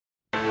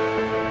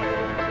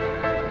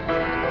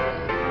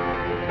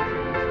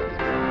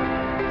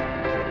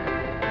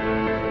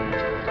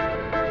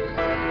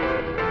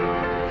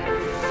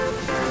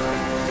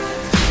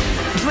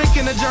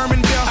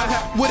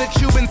with a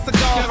Cuban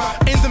cigar.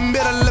 In the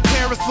middle of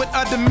Paris with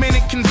a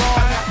Dominican bar.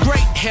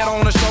 Great head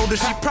on her shoulder,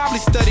 she probably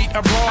studied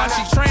abroad.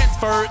 She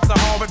transferred to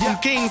Harvard from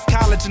King's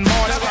College in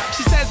March.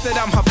 She says that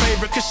I'm her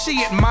favorite cause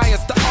she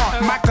admires the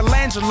art.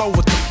 Michelangelo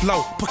with the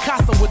flow,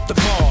 Picasso with the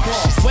bar.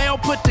 She's well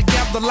put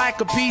together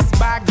like a piece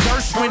by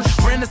Gershwin.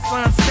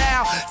 Renaissance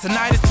style,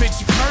 tonight is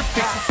picture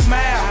perfect. So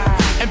smile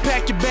and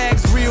pack your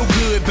bags real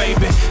good,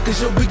 baby,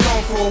 cause you'll be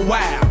gone for a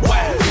while.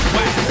 Wow,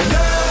 wow.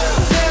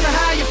 Love, tell me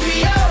how you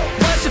feel.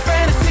 What's your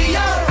fantasy, yo?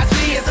 I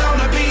see it's on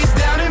the beach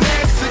down in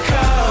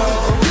Mexico.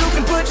 You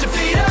can put your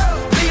feet up,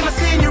 be my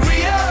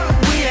senorita.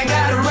 We ain't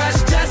gotta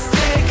rush, just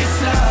take it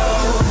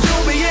slow.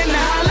 You'll be in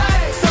the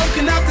highlight,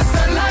 soaking up the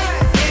sunlight.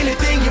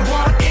 Anything you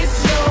want, it's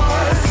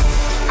yours.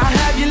 I'll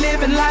have you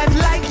living life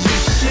like you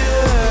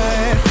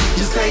should.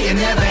 You say you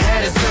never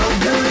had it so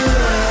good.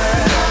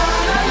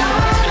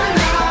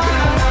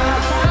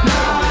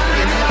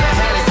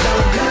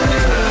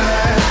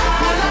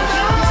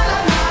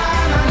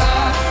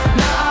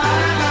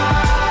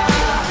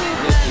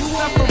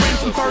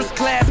 First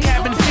class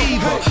cabin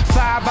fever,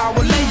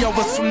 5-hour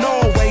layovers from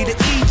Norway to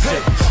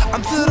Egypt.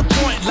 I'm to the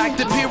point like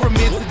the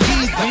pyramids of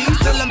Giza.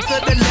 Still I'm to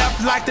the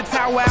left like the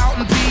tower out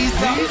in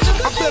Pisa.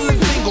 I'm feeling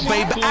single,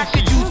 baby, I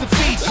could use a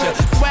feature.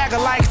 Swagger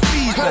like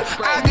Caesar,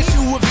 I'll get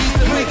you a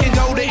visa. We can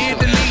go to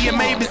Italy and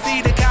maybe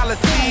see the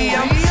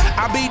Colosseum.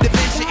 I'll be Da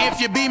Vinci if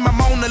you be my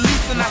Mona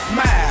Lisa and I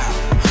smile.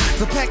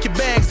 So pack your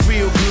bags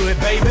real good,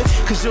 baby,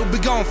 cause you'll be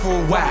gone for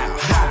a while.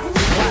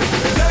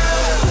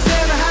 Love,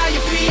 tell me how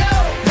you feel.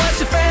 What's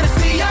your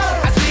fantasy, yo?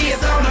 I see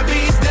it's on the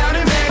beach down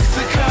in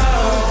Mexico.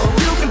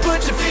 You can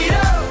put your feet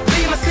up,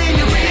 be my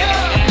senorita.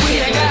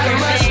 We ain't gotta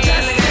rush,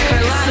 just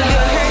take it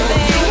slow.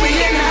 You'll be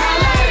in the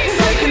highlight,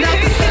 soaking up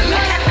the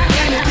sunlight.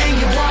 Anything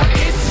you want,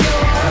 it's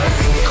yours.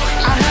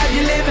 I'll have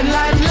you living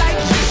life like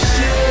you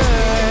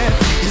should.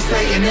 You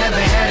say you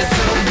never had it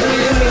so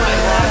good.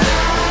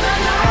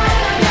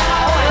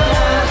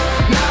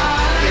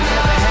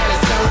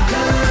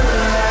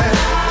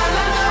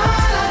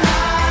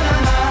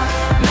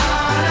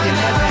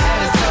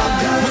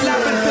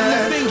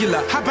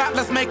 How about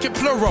let's make it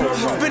plural?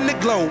 Spin the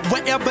globe,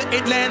 wherever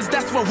it lands,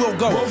 that's where we'll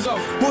go.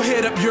 We'll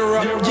hit up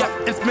Europe, yeah,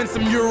 and spend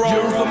some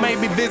euros. Or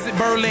maybe visit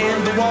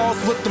Berlin, the walls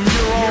with the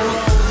murals.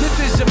 This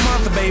is your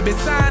month, baby,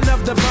 sign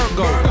of the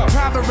Virgo.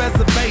 Private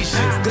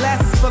reservations,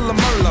 glasses full of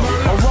Merlot.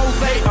 A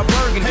rosé, a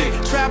burgundy,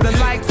 traveling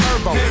like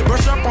turbo.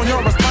 Brush up on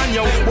your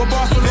Espanol, we're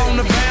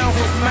Barcelona bound,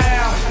 so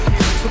smile.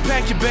 So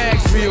pack your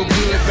bags real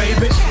good,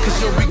 baby,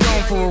 cause you'll be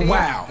gone for a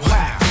while.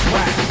 Wow,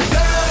 wow.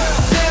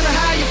 Love, tell me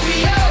how you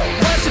feel.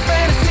 What's your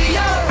fantasy,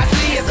 yo? I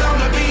see it's on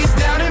the beach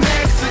down in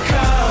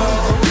Mexico.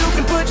 You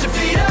can put your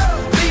feet up,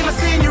 be my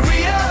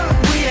senorita.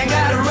 We ain't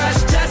gotta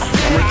rush, just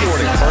take it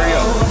slow. Hurry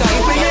up.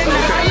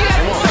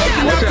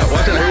 Watch out,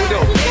 watch out, here we go.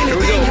 Here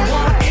we go. Come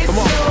on,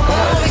 come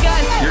on.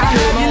 You're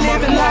killing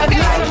all my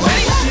life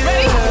like you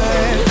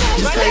should.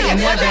 You say you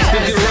never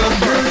had it so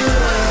good.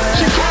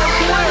 She can't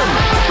swim.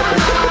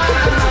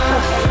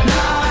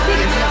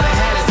 You never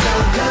had it so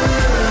good.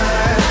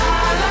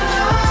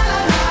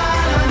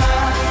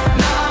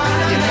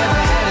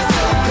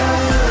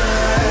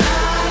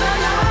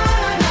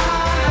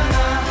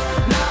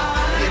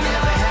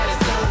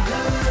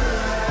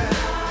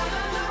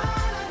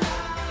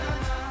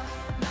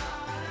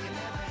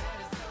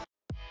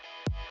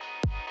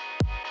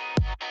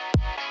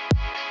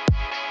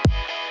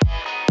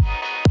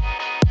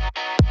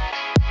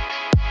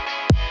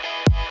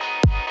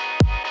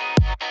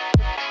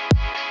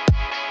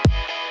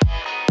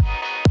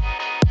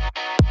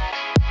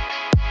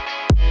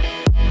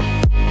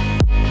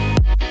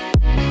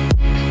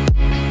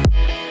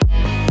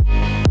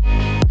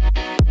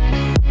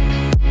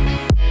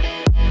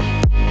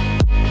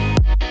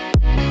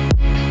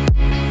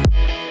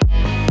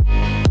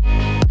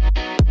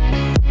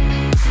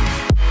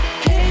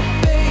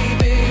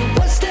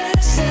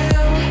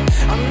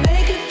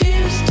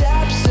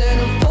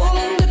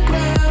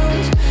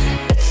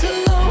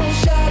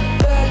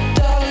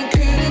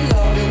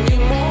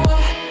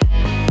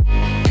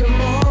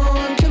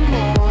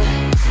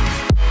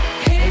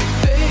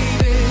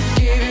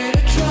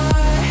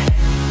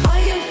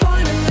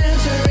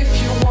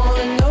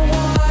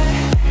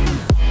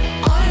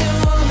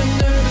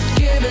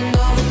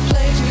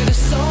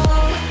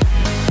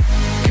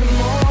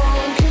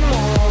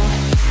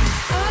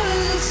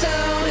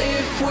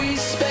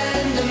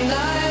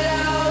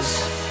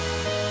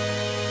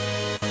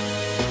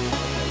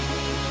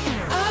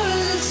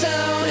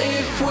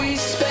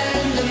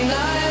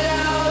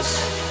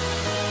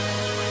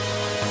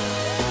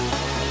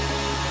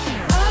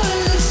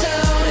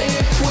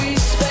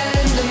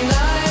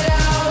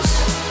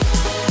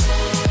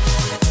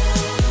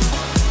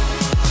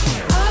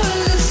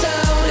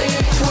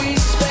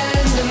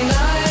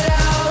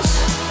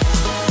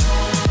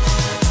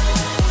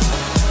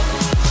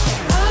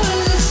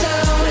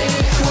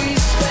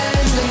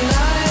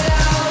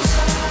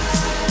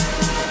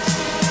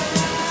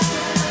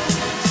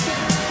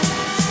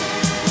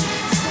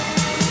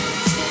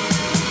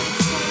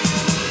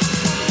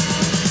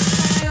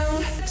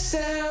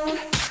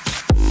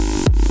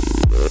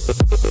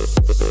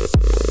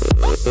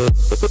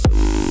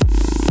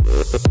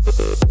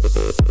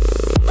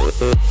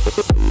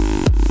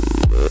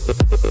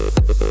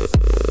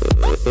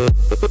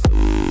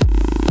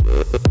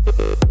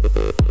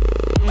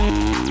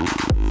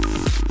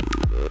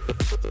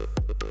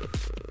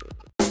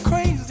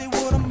 Crazy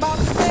what I'm about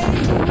to say.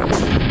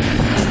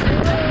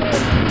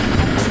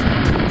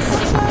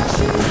 Sunshine,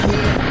 she's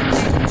here.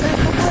 We can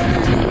take a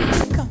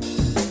break.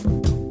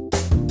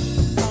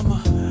 I'm a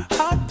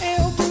hot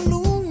air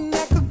balloon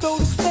that could go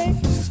to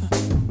space.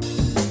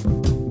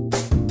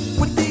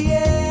 With the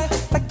air,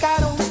 like I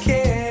don't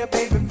care,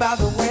 baby, by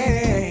the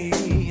way.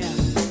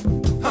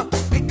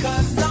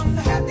 Because I'm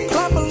happy.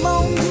 Clap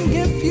along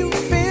if you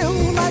feel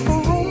like a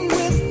room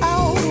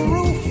without a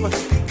roof.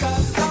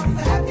 Because I'm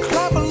happy.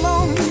 Clap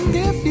along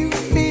if you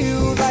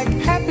feel like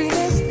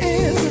happiness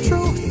is the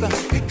truth.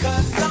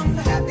 Because I'm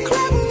happy.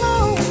 Clap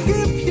along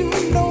if you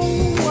know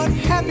what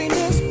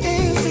happiness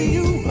is to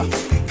you.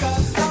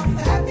 Because I'm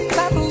happy.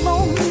 Clap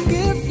along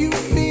if you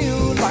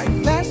feel like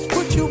that's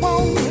what you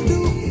want to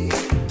do.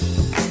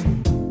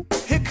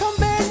 Here come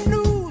bad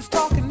news,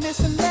 talking this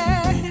and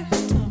that.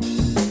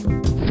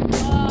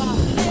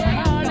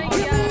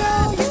 Give me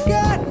all you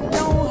got,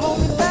 don't hold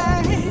me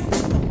back.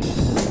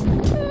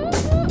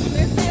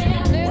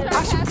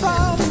 I should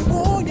probably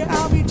warn you,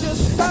 I'll be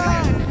just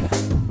fine.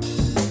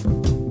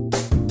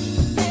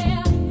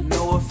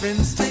 No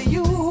offense to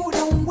you,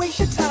 don't waste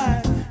your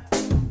time.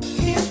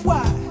 Here's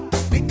why.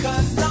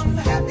 Because I'm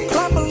happy.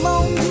 Clap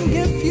along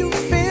if you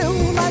feel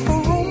like a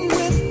room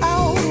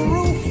without a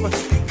roof.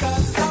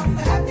 Because I'm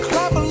happy.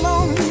 Clap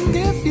along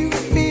if you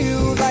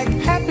feel like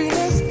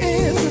happiness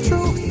is the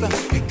truth.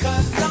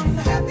 Because I'm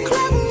happy.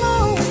 Clap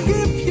along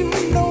if you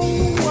know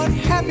what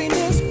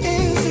happiness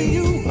is to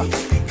you.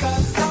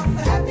 Because I'm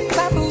happy.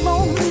 Clap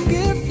along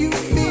if you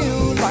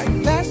feel like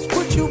that's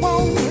what you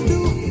want to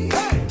do.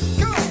 Hey,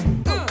 go!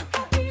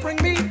 Bring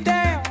me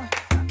down,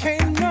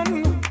 can't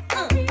none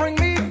bring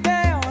me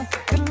down.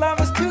 Your love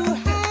is too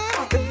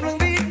high. Bring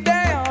me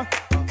down,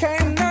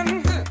 can't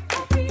none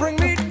bring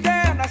me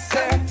down. I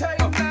said,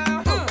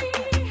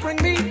 bring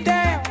me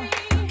down,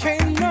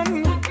 can't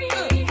none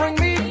bring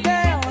me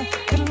down.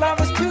 Your love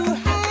is too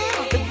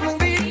high. Bring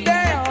me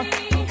down,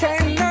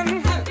 can't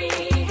none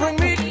bring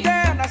me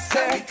down. I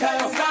said,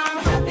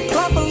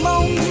 clap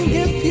along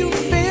if you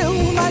feel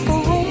like a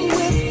room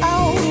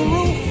without a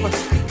roof.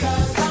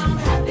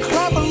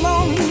 Clap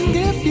along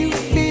if you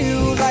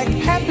feel like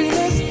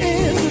happiness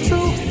is the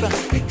truth.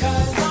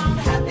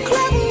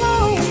 Clap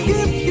along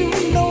if you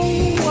know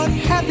what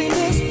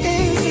happiness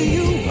is to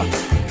you.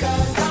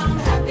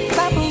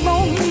 Clap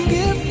along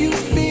if you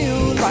feel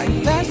like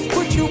that's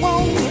what you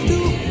want to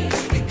do.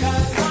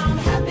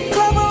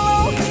 Clap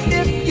along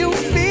if you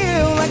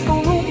feel like a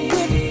room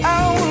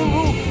without a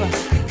roof.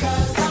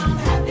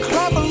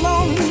 Clap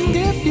along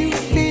if you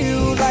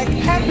feel like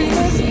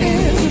happiness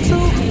is the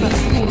truth.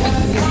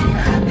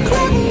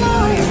 Clap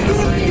along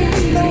if you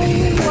know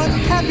what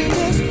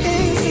happiness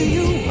is to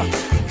you.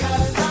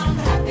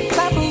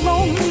 Clap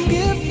along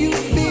if you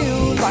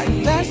feel like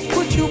that's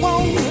what you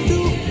want to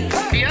do.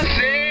 Yes,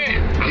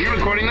 sir. Are you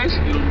recording this?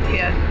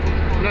 Yes.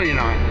 No, you're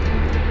not.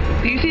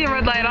 Do you see a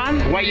red light on?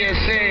 What you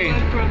say?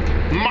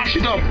 Mash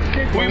it up.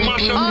 We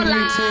mash up.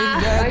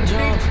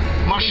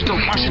 Mash it up,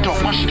 mash it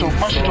up, mash it up,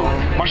 mash it up,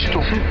 mash it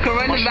up. Go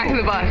run to the back of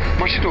the bus.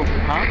 Mash it up.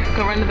 Huh?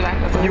 Go run to the back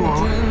of the bus. You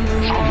won't.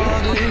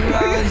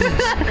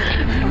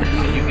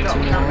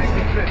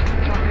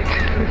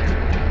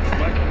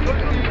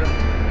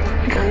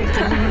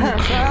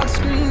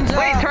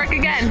 Wait, twerk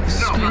again.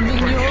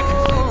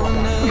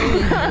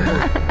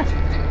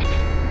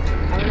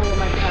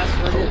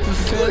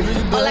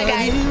 Hola,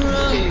 guys.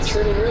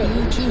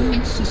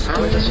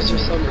 This is your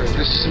sunburn.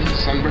 This is your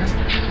sunburn.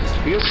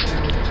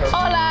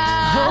 Hola.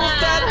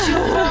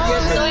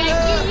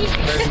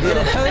 It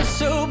hurts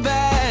so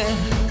bad.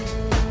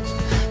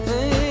 The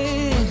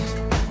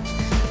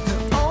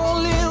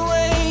only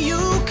way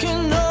you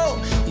can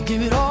know, you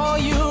give it all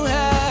you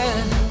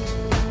had.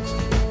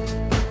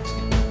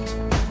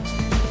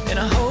 And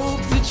I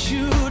hope that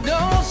you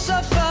don't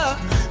suffer,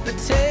 but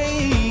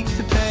take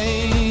the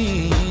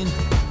pain.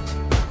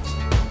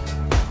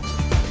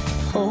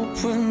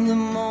 Hope when the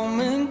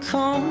moment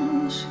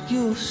comes,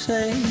 you'll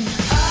say,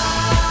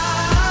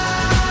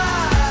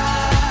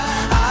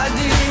 I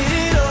did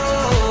it all.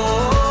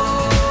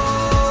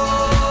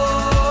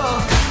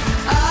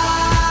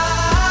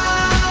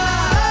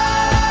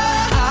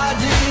 I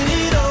did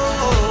it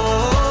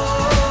all.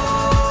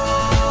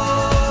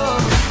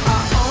 I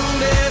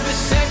owned every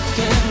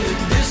second that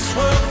this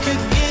world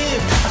could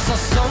give. I saw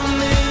so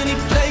many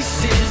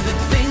places, the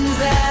things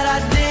that I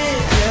did.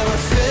 Yeah,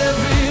 with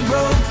every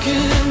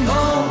broken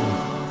bone,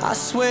 I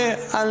swear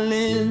I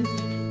lived.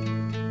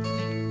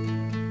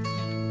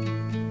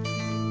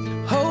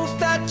 Hope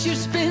that you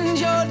spend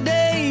your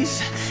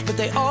days, but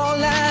they all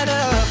add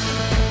up.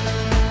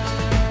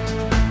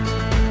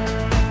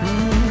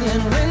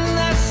 And when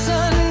that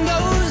sun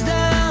goes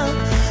down,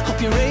 hope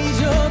you raise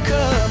your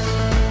cup.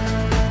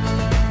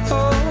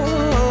 Oh,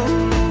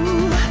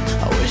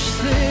 I wish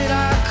that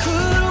I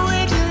could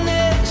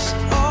witness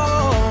all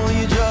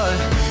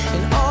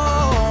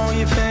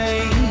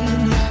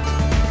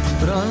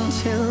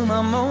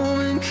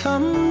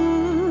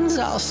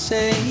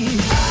say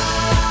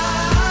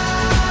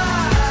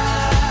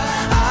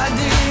I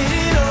did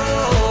it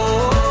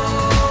all.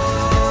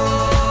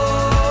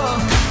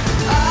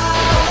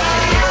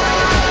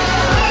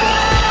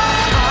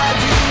 I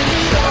did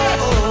it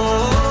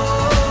all.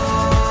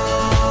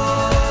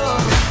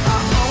 I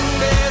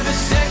owned every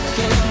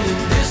second that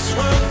this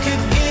world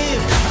could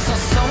give. I saw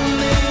so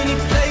many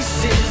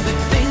places, the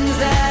things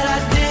that I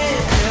did.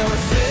 And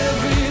with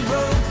every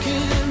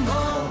broken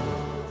bone,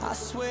 I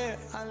swear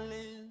I live.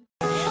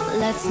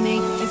 Let's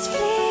make this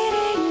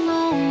fleeting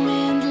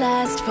moment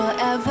last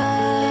forever.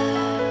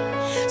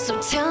 So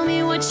tell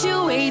me what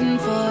you're waiting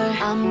for.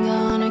 I'm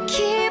gonna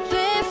keep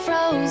it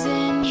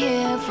frozen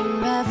here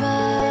forever.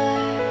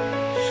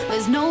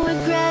 There's no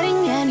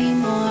regretting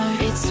anymore.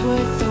 It's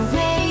worth the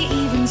wait,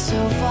 even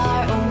so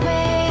far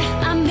away.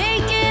 I'm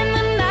making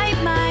the night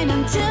mine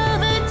until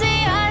the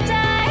day I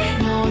die.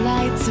 No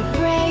light to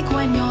break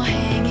when you're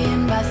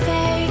hanging by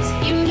fate.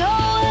 You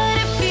know what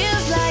it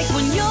feels like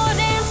when you're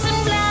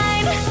dancing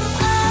blind.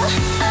 All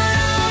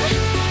alone,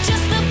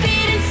 just the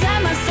beat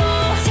inside my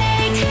soul.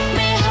 Take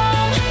me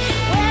home,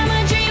 where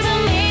my dreams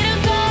are made of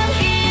gold.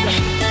 In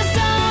the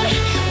zone,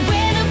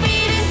 where the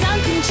beat is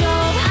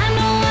uncontrolled. I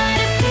know what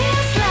it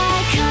feels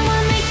like. Come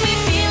on, make me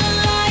feel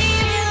alive.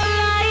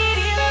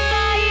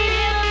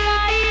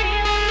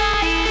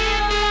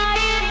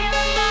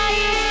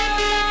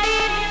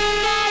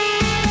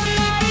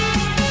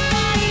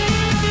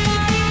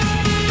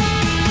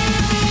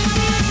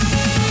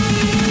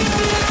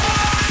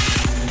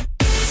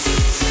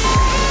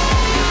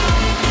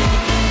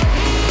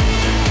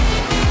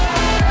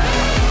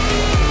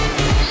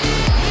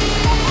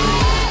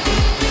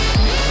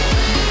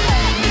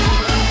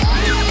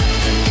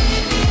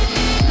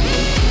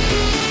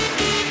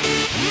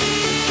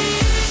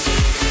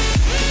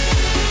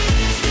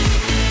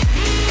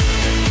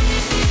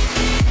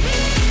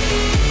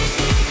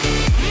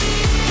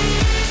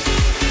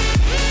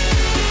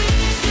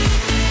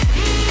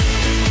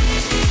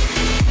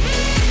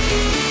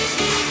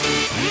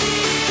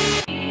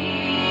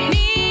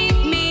 Meet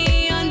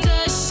me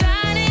under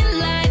shining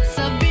lights.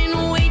 I've been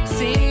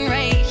waiting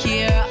right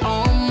here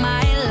all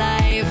my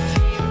life.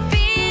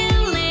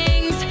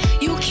 Feelings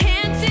you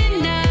can't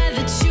deny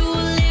that you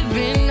live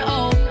in.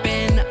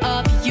 Open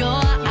up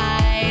your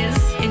eyes,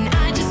 and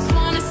I just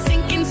wanna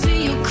sink into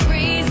your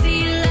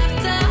crazy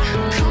laughter.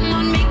 Come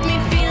on, make me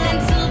feel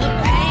until the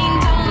pain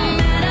don't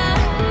matter.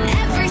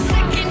 Every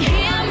second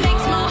here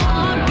makes my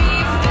heart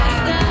beat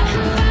faster.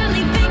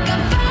 Finally think I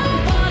found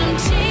what I'm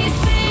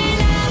chasing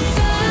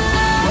after.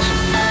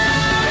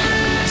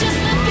 Just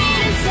the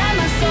beat inside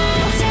my soul.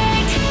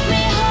 Take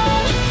me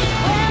home,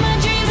 where my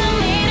dreams are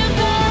made of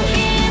gold.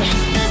 In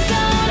the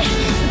zone,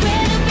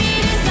 where the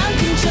beat is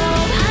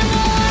uncontrolled. I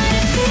know what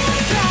it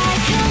feels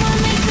like. Come on,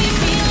 make me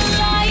feel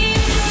alive.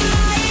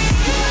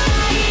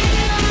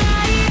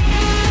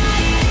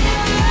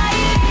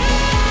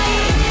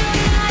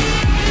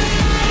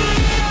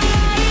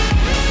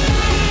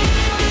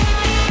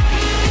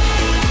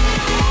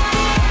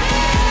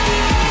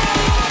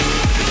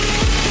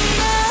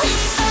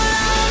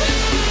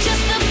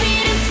 Just the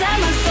beat inside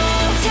my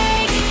soul.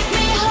 Take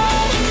me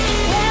home,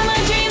 where my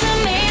dreams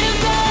are made of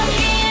gold.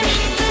 In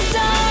the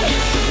zone,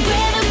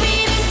 where the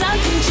beat is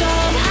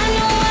uncontrolled. I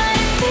know what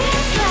it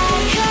feels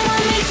like. Come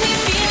on, make me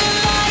feel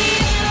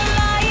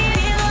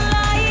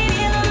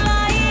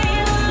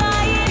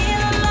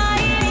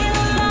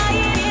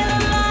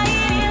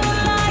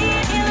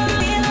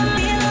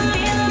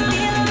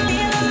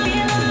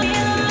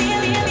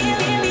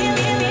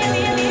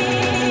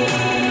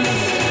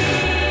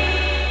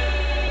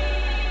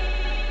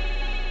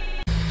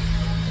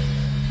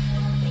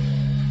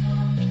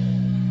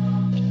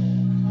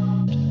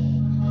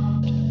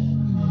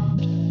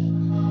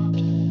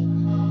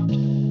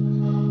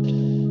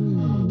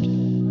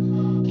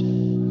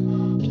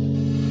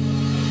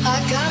I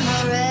got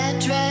my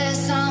red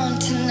dress on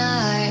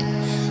tonight,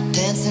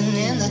 dancing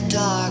in the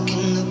dark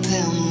in the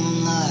pale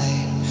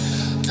moonlight.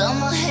 Done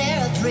my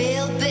hair up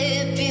real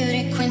big,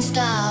 beauty queen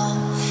style,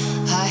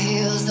 high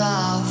heels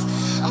off,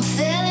 I'm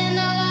feeling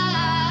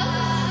alive.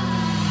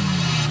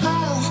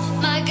 Oh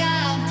my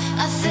God,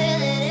 I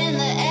feel it in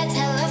the air,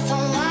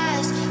 telephone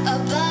wires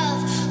above,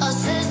 all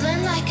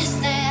sizzling like a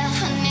snare.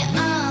 Honey,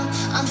 I'm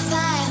on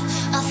fire,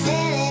 I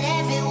feel it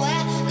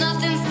everywhere,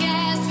 nothing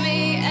scares me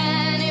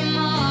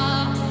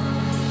anymore.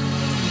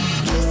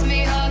 Kiss me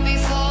hard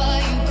before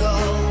you go.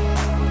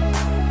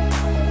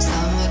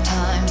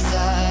 Summertime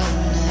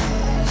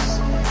sadness.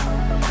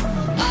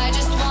 I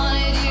just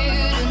wanted you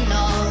to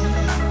know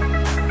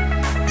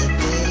that,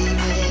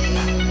 baby,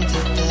 you're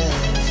the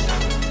best.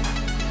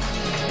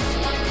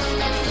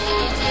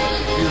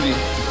 Easy.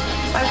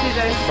 Bye, CJ.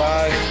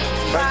 Bye.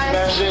 Bye.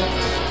 Sebastian.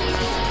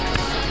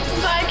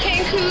 Bye,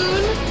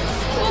 Cancun.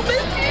 We'll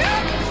miss you.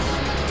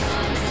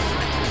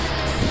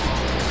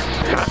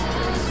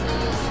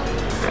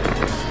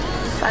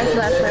 Bye,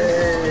 Sebastian.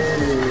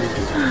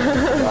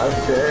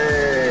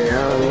 Okay.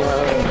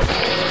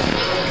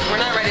 We're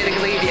not ready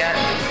to leave yet.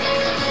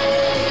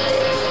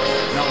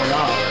 No, we're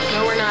not. No,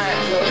 we're not.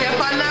 We have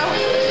fun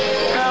though?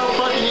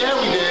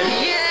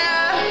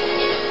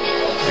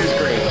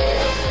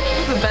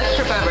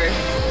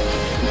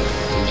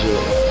 Jill.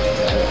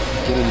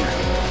 Get in there.